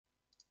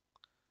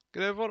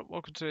Good everyone,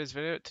 welcome to today's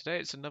video. Today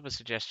it's another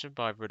suggestion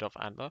by Rudolph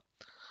Antler,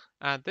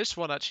 and this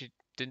one actually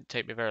didn't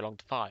take me very long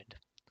to find.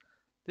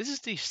 This is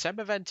the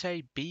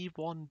Semovente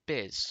B1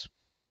 Bis.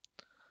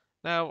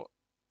 Now,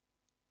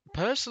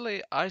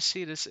 personally, I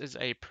see this as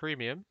a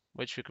premium,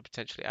 which we could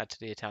potentially add to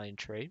the Italian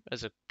tree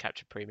as a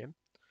captured premium,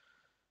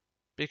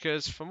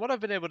 because from what I've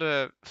been able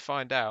to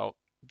find out,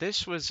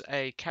 this was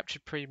a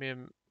captured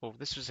premium, or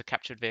this was a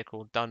captured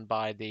vehicle done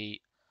by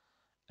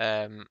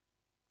um,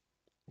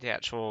 the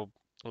actual,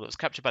 well, it was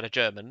captured by the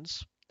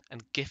Germans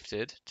and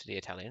gifted to the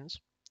Italians.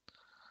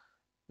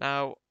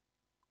 Now,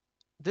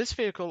 this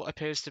vehicle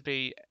appears to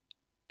be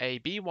a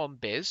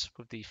B1 Bis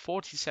with the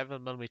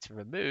 47mm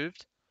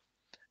removed,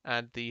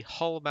 and the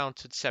hull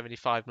mounted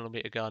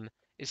 75mm gun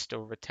is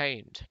still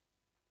retained.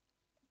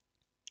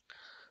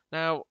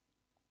 Now,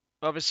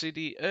 obviously,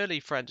 the early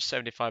French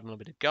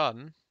 75mm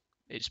gun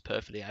is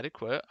perfectly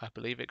adequate. I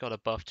believe it got a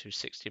buff to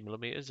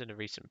 60mm in a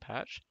recent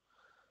patch.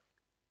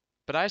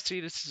 But I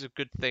see this as a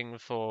good thing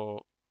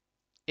for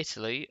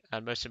Italy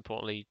and most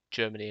importantly,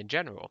 Germany in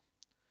general.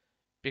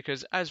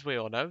 Because as we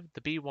all know,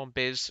 the B1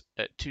 Bis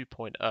at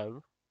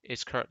 2.0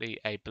 is currently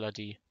a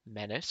bloody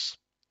menace.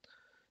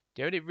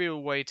 The only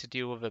real way to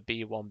deal with a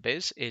B1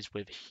 Bis is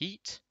with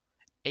heat,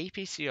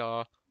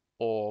 APCR,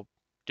 or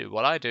do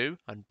what I do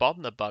and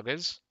bomb the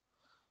buggers.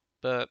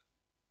 But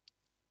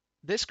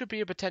this could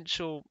be a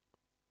potential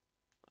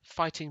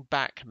fighting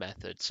back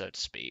method, so to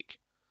speak.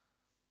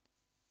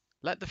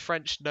 Let the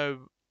French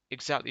know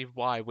exactly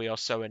why we are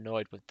so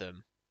annoyed with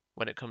them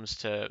when it comes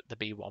to the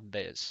B1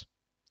 Bis.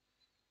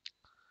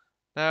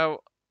 Now,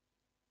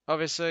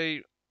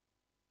 obviously,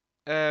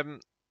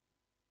 um,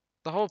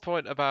 the whole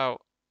point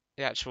about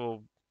the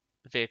actual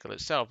vehicle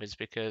itself is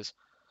because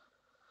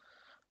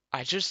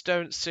I just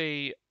don't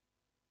see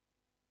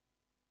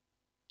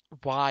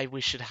why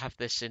we should have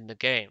this in the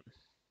game.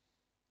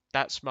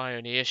 That's my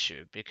only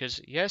issue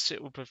because yes,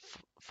 it will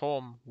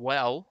perform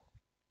well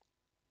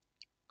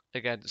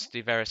against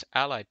the various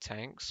allied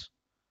tanks,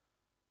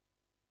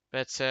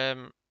 but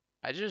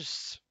I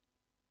just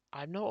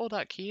I'm not all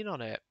that keen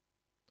on it.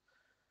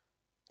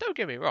 Don't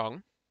get me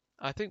wrong,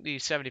 I think the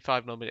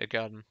 75mm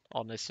gun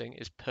on this thing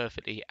is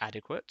perfectly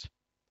adequate,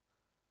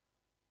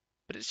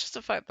 but it's just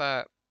the fact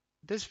that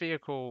this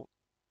vehicle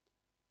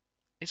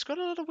it's got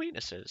a lot of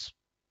weaknesses.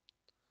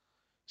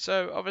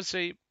 So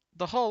obviously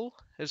the hull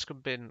has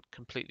been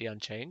completely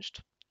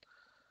unchanged.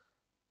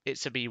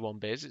 It's a B1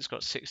 Bis. It's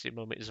got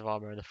 60mm of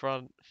armor in the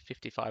front,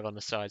 55 on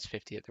the sides,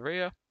 50 at the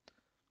rear.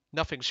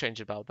 Nothing's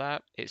changed about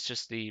that. It's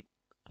just the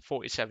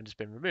 47 has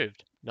been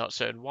removed. Not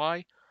certain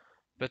why,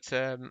 but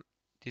the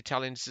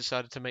Italians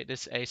decided to make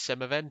this a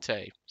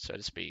Semovente, so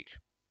to speak.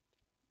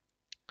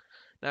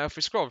 Now, if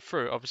we scroll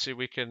through, obviously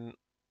we can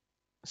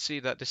see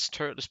that this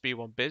turretless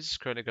B1 Bis is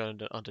currently going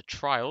under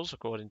trials,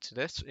 according to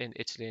this, in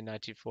Italy in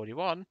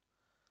 1941.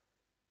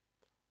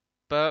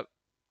 But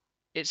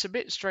it's a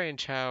bit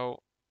strange how,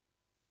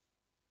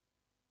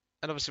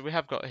 and obviously we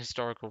have got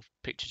historical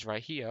pictures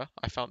right here.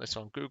 I found this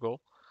on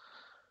Google,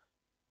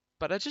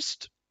 but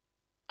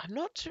I'm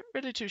not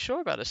really too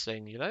sure about this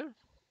thing, you know?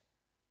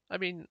 I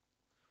mean,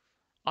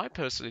 I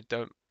personally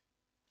don't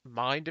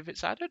mind if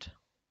it's added.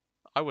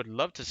 I would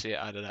love to see it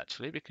added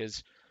actually,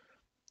 because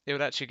it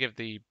would actually give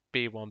the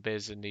B1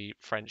 Biz and the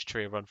French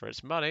tree a run for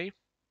its money.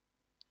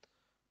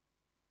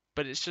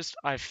 But it's just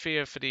I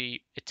fear for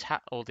the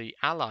or the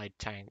Allied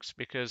tanks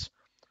because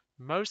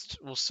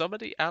some of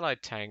the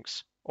Allied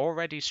tanks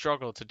already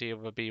struggle to deal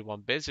with a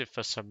B1 Biz if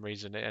for some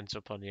reason it ends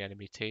up on the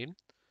enemy team.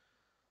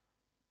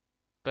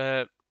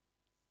 But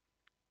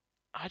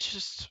I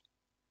just,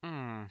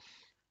 hmm.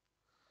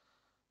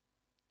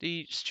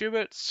 The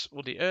Stuarts,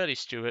 or the early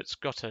Stuarts,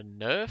 got a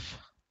nerf.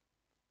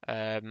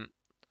 Um,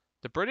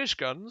 the British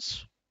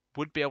guns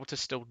would be able to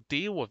still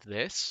deal with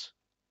this.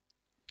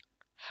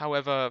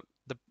 However,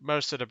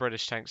 most of the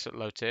British tanks at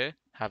low tier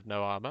have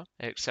no armor,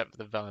 except for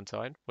the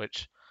Valentine,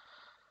 which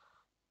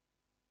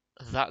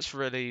that's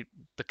really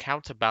the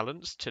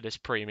counterbalance to this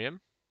premium.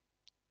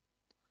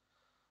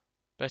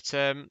 But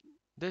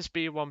this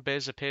B1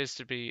 Biz appears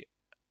to be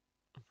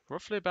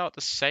roughly about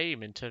the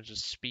same in terms of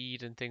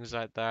speed and things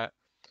like that,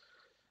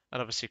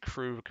 and obviously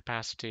crew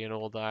capacity and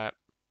all that.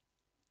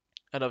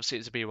 And obviously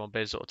it's a B1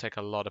 Biz that will take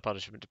a lot of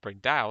punishment to bring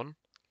down.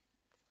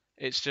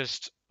 It's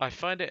just I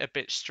find it a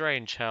bit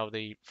strange how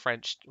the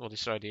French,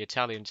 the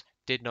Italians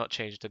did not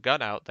change the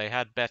gun out. They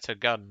had better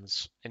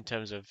guns in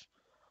terms of,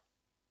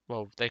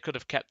 well, they could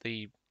have kept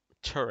the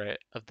turret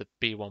of the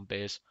B1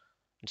 Biz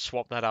and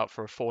swapped that out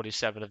for a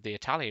 47 of the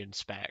Italian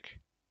spec,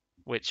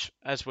 which,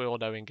 as we all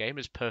know in game,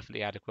 is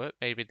perfectly adequate.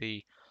 Maybe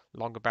the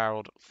longer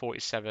barreled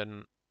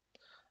 47, I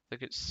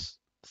think it's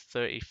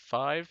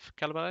 35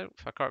 caliber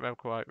length. I can't remember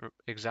quite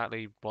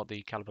exactly what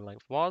the caliber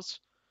length was,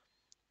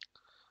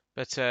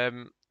 but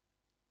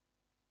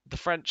the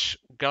French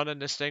gun in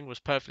this thing was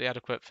perfectly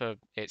adequate for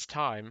its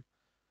time.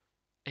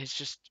 It's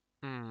just,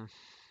 I'm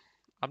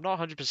not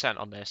 100%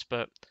 on this,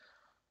 but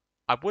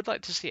I would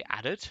like to see it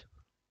added.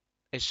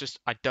 It's just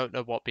I don't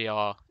know what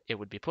BR it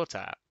would be put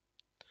at.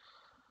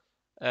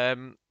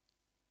 Um,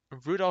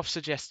 Rudolph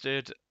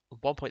suggested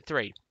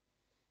 1.3.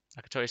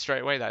 I can tell you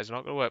straight away that is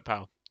not going to work,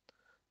 pal.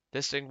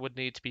 This thing would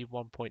need to be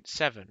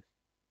 1.7.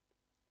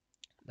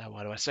 Now,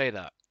 why do I say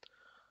that?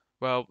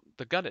 Well,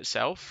 the gun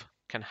itself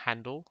can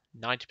handle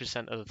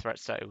 90% of the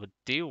threats that it would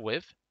deal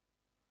with,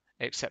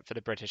 except for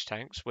the British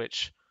tanks,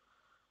 which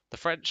the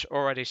French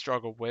already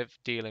struggle with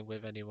dealing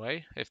with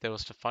anyway, if they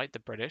was to fight the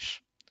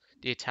British.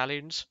 The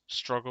Italians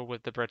struggle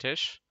with the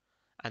British,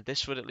 and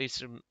this would at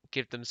least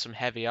give them some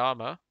heavy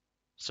armor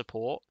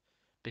support,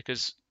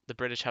 because the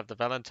British have the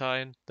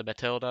Valentine, the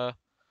Matilda,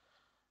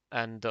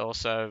 and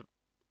also,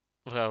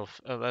 well,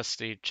 unless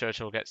the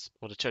Churchill gets,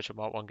 or the Churchill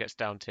Mark 1 gets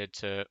downed to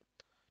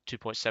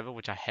 2.7,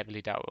 which I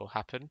heavily doubt will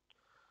happen.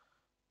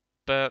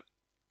 But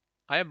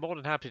I am more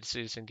than happy to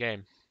see this in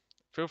game.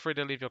 Feel free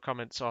to leave your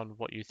comments on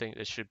what you think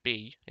this should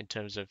be in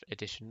terms of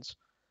additions.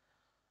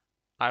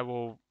 I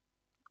will,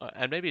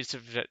 and maybe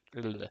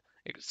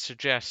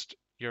suggest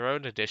your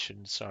own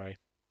additions, sorry,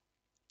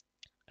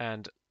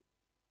 and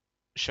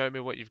show me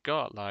what you've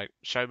got. Like,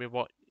 show me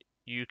what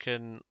you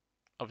can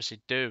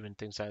obviously do and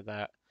things like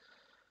that.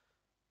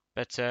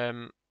 But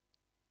I'm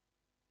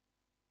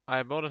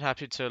more than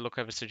happy to look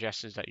over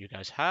suggestions that you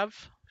guys have.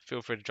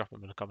 Feel free to drop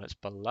them in the comments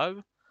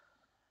below.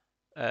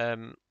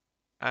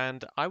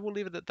 And I will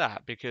leave it at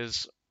that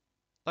because,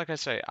 like I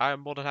say, I am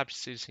more than happy to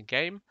see this in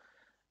game.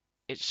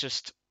 It's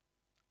just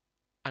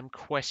I'm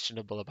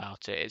questionable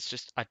about it. It's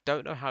just I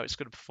don't know how it's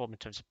going to perform in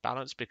terms of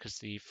balance because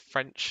the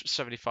French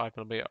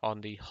 75mm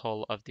on the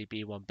hull of the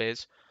B1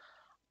 Bis,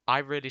 I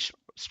really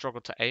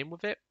struggled to aim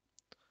with it,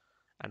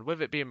 and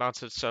with it being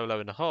mounted so low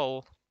in the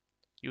hull,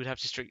 you would have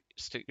to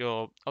stick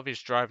your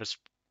obvious driver's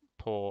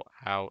port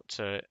out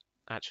to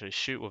actually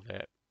shoot with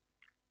it.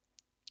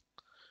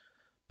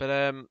 But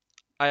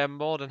I am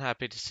more than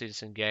happy to see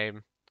this in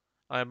game.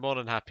 I am more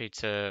than happy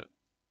to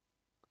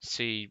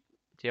see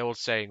the old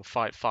saying,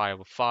 fight fire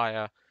with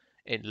fire,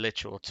 in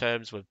literal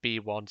terms, with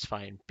B1s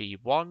fighting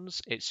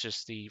B1s. It's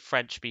just the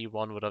French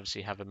B1 would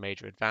obviously have a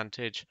major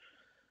advantage.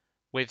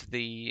 With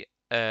the,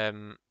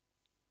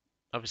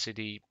 obviously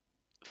the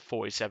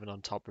 47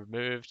 on top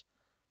removed,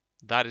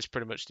 that is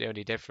pretty much the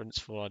only difference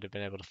for what I've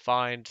been able to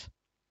find.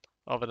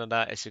 Other than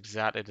that, it's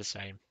exactly the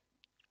same.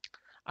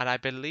 And I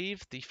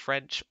believe the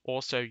French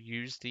also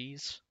use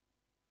these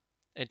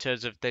in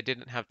terms of they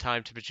didn't have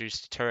time to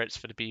produce the turrets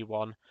for the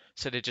B1,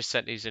 so they just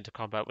sent these into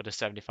combat with the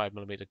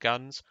 75mm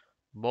guns.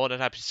 More than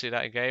happy to see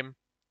that in game.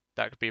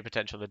 That could be a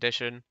potential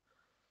addition.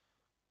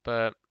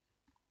 But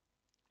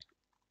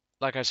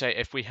like I say,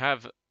 if we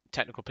have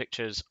technical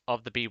pictures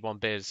of the B1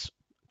 Biz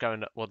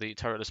going, well, the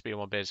turretless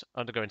B1 Biz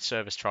undergoing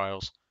service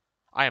trials,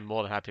 I am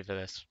more than happy for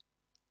this.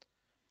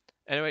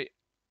 Anyway,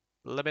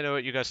 let me know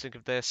what you guys think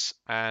of this,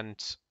 and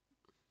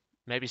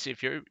maybe see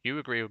if you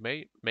agree with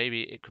me.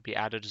 Maybe it could be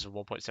added as a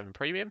 1.7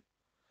 premium.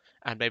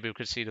 And maybe we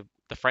could see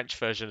the French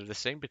version of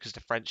this thing because the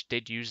French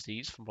did use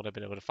these from what I've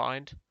been able to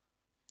find.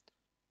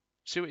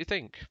 See what you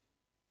think.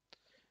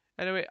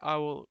 Anyway, I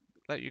will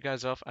let you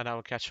guys off and I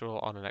will catch you all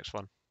on the next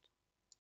one.